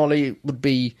lock. Surely it would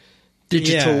be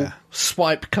digital, Yeah.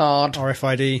 swipe card.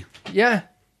 RFID. Yeah,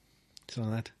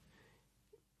 Something like that.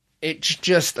 it's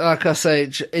just, like I say,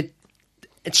 it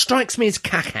strikes me as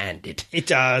cack-handed. It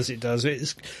does.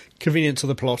 It's convenient to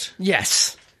the plot.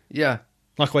 Yes. Yeah.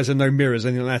 Likewise, there are no mirrors,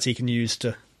 anything like that he can use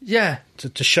to Yeah.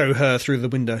 show her through the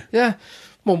window. Yeah.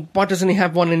 Well, why doesn't he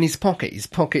have one in his pocket? His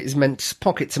pockets are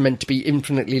meant to be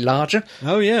infinitely larger.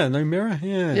 Oh, yeah, no mirror?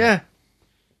 Yeah.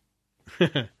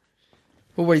 Yeah.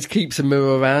 Always keeps a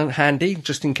mirror around handy,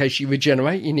 just in case you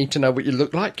regenerate. You need to know what you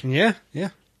look like. Yeah.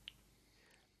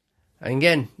 And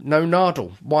again, no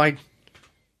Nardle. Why?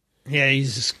 Yeah,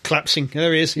 he's just collapsing.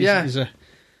 There he is. He's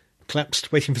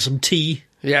collapsed, waiting for some tea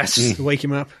Yes. to wake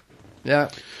him up. Yeah.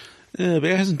 yeah, but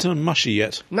it hasn't turned mushy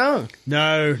yet. No.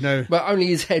 No. But only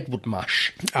his head would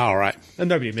mush. All right. And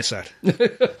nobody missed that.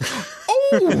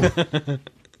 Oh!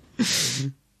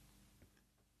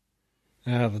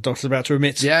 The doctor's about to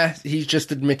admit. Yeah, he's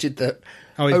just admitted that.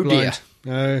 Oh, he's Oh, dear. blind.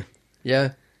 No.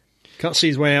 Yeah. Can't see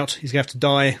his way out. He's going to have to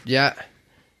die. Yeah.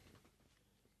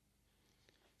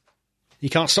 He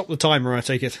can't stop the timer, I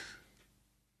take it.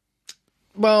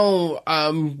 Well,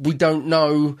 we don't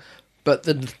know, but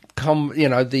the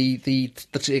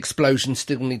explosion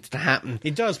still needs to happen.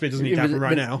 It does, but it doesn't need to happen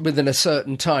right now. Within a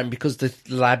certain time, because the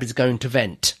lab is going to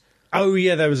vent. Oh,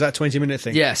 yeah, there was that 20-minute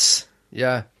thing. Yes.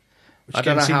 Yeah. Which I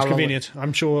don't again know seems how long convenient.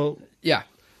 I'm sure Yeah.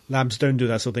 labs don't do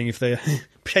that sort of thing if they're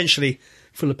potentially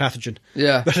full of pathogen.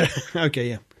 Yeah. Okay,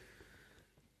 yeah.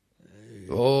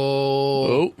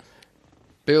 Oh. Oh,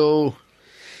 Bill.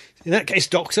 In that case,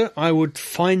 Doctor, I would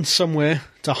find somewhere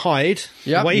to hide.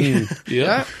 Yep. Away. yeah.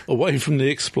 Yeah. Away from the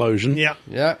explosion. Yeah.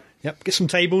 Yeah. Yep. Get some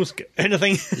tables.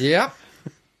 Anything. Yeah.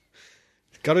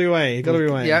 Got to be away. Got to be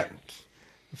away. Yeah.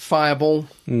 Fireball.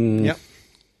 Yep.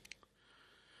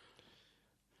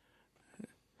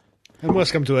 And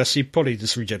worst come to worst, he'd probably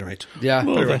just regenerate. Yeah.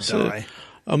 Well, Put her that's and it. die.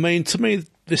 I mean, to me,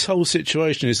 this whole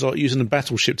situation is like using a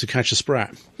battleship to catch a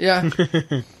sprat. Yeah.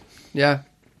 Yeah.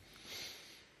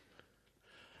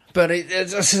 But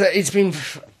it's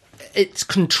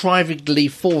contrivedly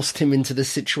forced him into the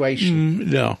situation.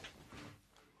 Yeah.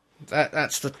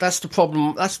 That's the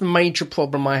problem. That's the major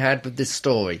problem I had with this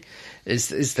story, is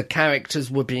the characters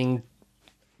were being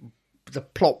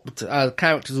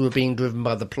characters were being driven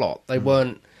by the plot. They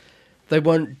weren't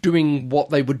doing what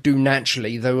they would do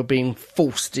naturally. They were being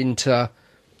forced into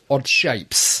odd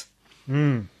shapes.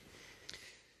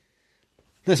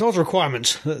 There's not a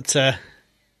requirement that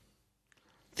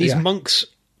these Yeah. monks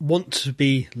want to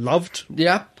be loved,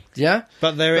 Yeah, yeah.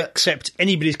 but they accept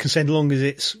anybody's consent as long as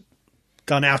it's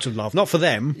done out of love. Not for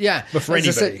them, Yeah, but for as I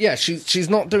anybody. said, yeah, she's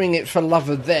not doing it for love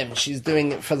of them. She's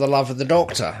doing it for the love of the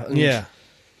Doctor. And Yeah.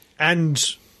 And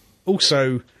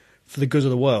also for the good of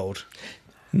the world.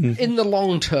 in the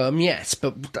long term, yes,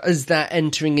 but is that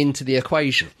entering into the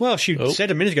equation? Well, she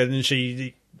said a minute ago, didn't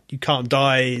she, you can't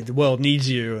die, the world needs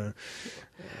you.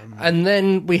 And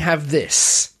then we have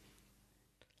this.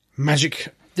 Magic.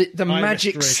 The Eye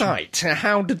magic restoration. sight.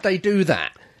 How did they do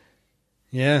that?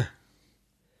 Yeah.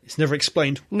 It's never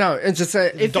explained. No, it's just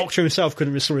The Doctor himself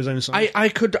couldn't restore his own sight. I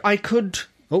could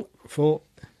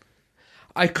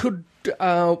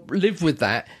live with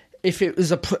that if it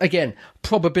was again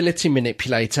probability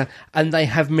manipulator, and they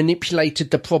have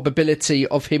manipulated the probability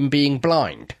of him being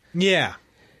blind, Yeah.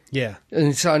 Yeah. and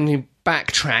it's only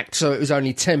backtracked, so it was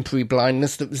only temporary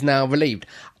blindness that was now relieved.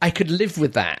 I could live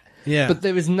with that. Yeah. But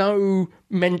there is no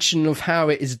mention of how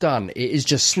it is done. It is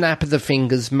just snap of the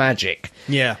fingers magic.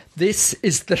 Yeah. This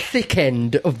is the thick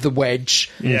end of the wedge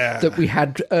Yeah. that we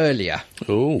had earlier.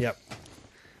 Oh, Yep.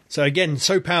 So again,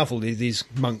 so powerful, these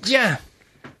monks. Yeah.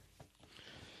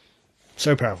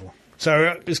 So powerful.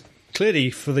 So it's clearly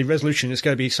for the resolution, it's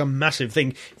going to be some massive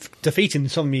thing. Defeating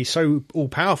somebody so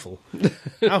all-powerful.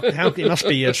 How it must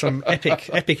be some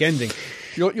epic ending.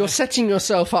 You're setting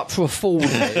yourself up for a fall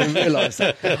here, you realise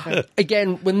that.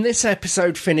 Again, when this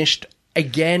episode finished,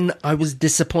 again, I was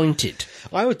disappointed.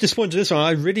 I was disappointed in this one.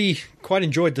 I really quite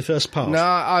enjoyed the first part.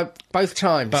 No, both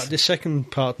times. But the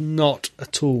second part, not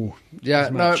at all. yeah,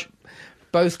 as no, much.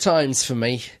 both times for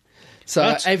me. So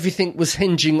But- everything was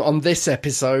hinging on this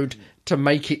episode to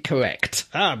make it correct.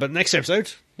 But next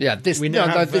episode, Yeah, this we now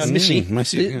have Missy.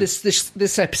 Missy, yeah.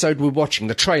 This episode we're watching,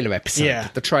 the trailer episode. Yeah,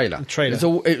 the trailer. the trailer.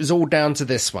 It was all down to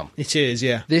this one. It is,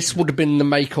 yeah. This would have been the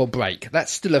make or break.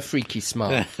 That's still a freaky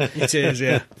smile. It is,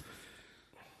 yeah.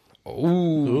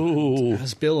 Ooh.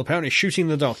 As Bill apparently shooting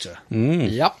the Doctor.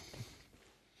 Yep.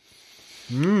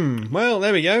 Well,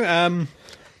 there we go.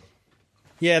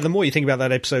 Yeah, the more you think about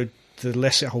that episode, the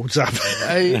less it holds up.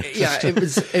 Yeah,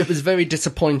 it was very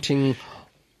disappointing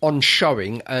on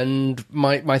showing, and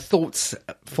my thoughts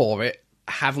for it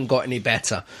haven't got any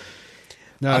better.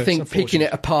 No, I think it's picking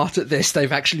it apart at this,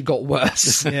 they've actually got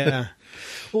worse. Yeah.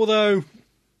 Although,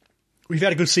 we've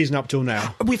had a good season up till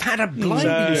now. We've had a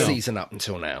blinding So- season up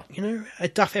until now. You know, a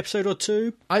Duff episode or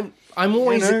two. I'm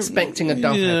always You know, expecting a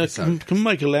dump Yeah, episode. can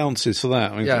make allowances for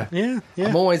that. I mean, Yeah. Yeah.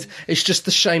 I'm always. It's just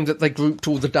a shame that they grouped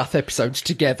all the Duff episodes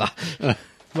together.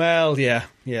 Well, yeah,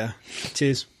 it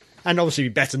is. And obviously,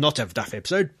 it'd be better not to have a Duff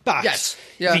episode, but Yes,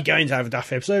 yeah. if you're going to have a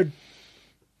Duff episode,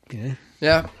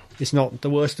 Yeah, it's not the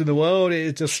worst in the world.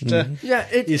 It's just, yeah.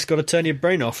 you just got to turn your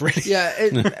brain off, really.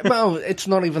 Yeah. Well, it's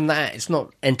not even that. It's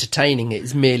not entertaining.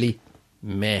 It's merely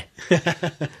meh,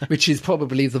 which is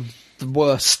probably the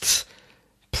worst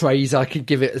praise I could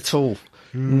give it at all.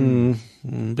 A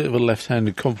bit of a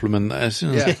left-handed compliment, that is.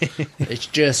 Isn't it? Yeah, it's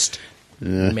just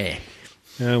meh.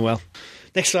 Oh, well.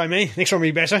 Next time will be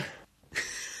better.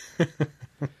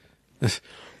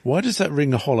 Why does that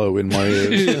ring hollow in my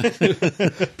ears?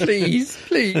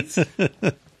 Please.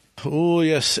 Oh,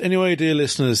 yes. Anyway, dear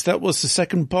listeners, that was the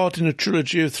second part in a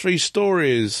trilogy of 3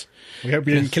 stories. We hope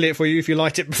we didn't kill it for you if you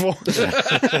liked it before.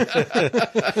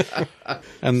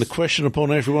 And the question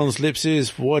upon everyone's lips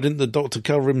is, why didn't the Doctor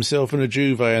cover himself in a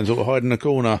duvet and sort of hide in a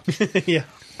corner? Yeah.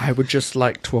 I would just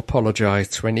like to apologise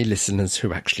to any listeners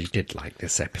who actually did like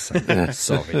this episode.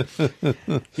 Sorry.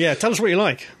 Yeah, tell us what you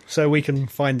like so we can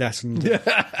find that and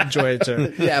enjoy it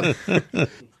too. Yeah.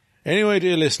 Anyway,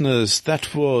 dear listeners,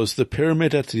 that was The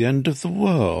Pyramid at the End of the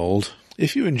World.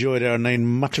 If you enjoyed our inane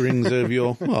mutterings over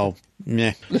your,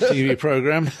 TV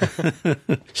programme,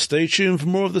 stay tuned for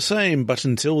more of the same. But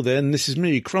until then, this is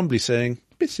me, Crumbly, saying,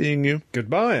 be seeing you.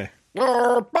 Goodbye.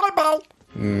 Bye-bye.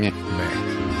 Meh.